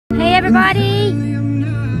everybody.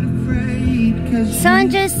 Sun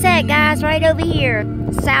just set, guys, right over here.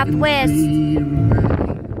 Southwest.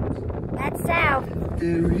 That's south.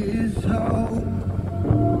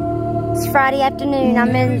 It's Friday afternoon.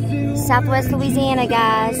 I'm in Southwest Louisiana,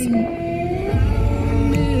 guys.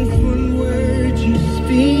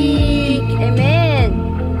 Amen.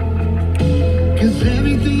 'Cause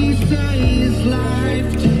everything you say is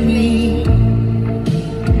life to me.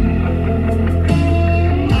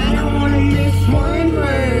 I don't want to miss one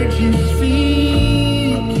word you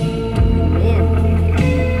speak.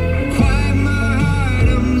 Quiet my heart,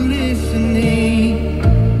 I'm listening.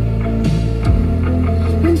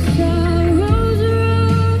 When sorrows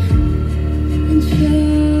roll and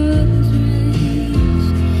troubles raise,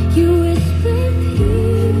 you whisper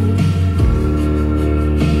peace.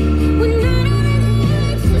 When I don't have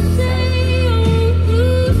words to say, I won't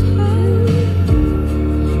lose hope.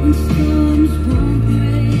 When storms won't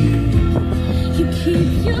break, you keep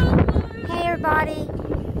your word. Hey, everybody.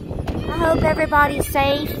 I hope everybody's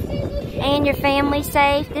safe and your family's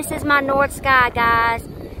safe. This is my north sky, guys.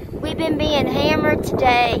 We've been being hammered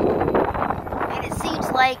today, and it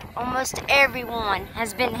seems like almost everyone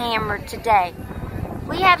has been hammered today.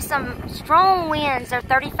 We have some strong winds. They're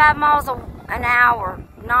 35 miles an hour,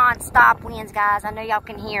 non-stop winds, guys. I know y'all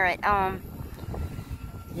can hear it.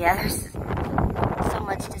 Yeah, there's so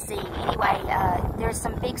much to see. Anyway, there's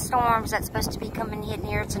some big storms that's supposed to be coming hitting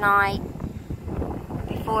here tonight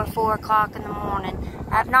before 4 o'clock in the morning.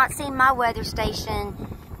 I've not seen my weather station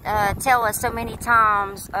tell us so many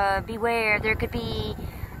times, beware, there could be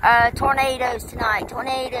tornadoes tonight,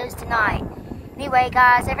 tornadoes tonight. Anyway,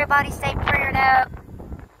 guys, everybody stay prayed up.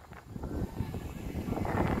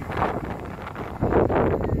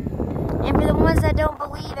 And for the ones that don't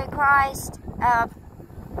believe in Christ,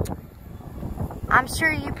 I'm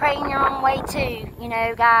sure you pray in your own way too, you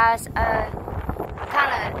know, guys.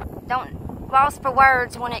 Kind of don't lost for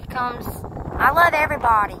words when it comes. I love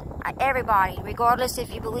everybody, regardless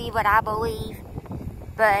if you believe what I believe.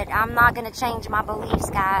 But I'm not going to change my beliefs,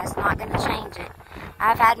 guys. I'm not going to change it.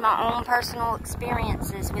 I've had my own personal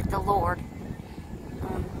experiences with the Lord.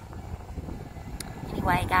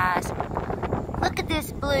 Anyway, guys, look at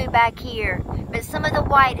this blue back here. But some of the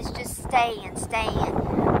white is just staying.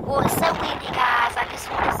 Well, it's so windy, guys. I just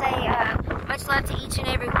want to say much love to each and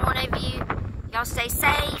every one of you. Y'all stay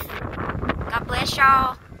safe. God bless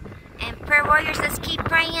y'all. And prayer warriors, let's keep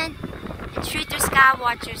praying. And truther sky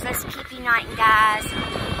watchers, let's keep uniting, guys.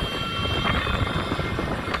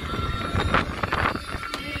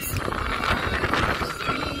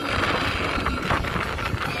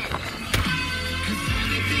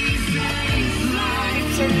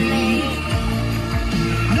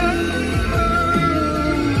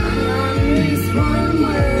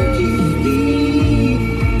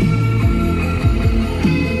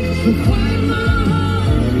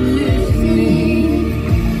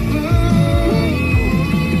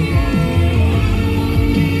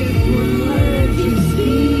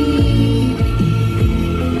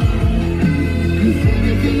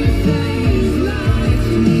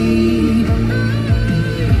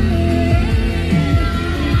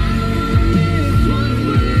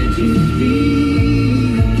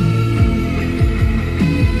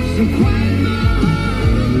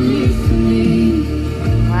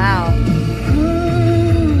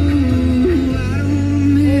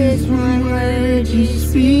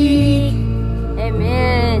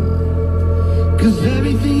 Amen. 'Cause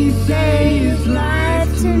everything you say is life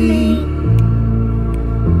to me.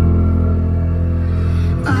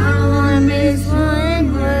 I don't wanna miss one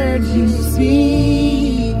word you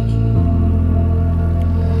speak.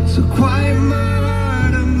 So quiet my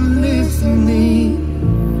heart, I'm listening.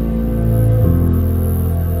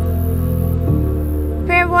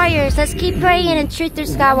 Prayer warriors, let's keep praying, and truther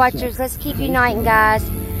sky watchers, let's keep uniting, guys.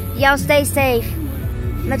 Y'all stay safe.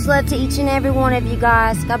 Much love to each and every one of you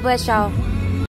guys. God bless y'all.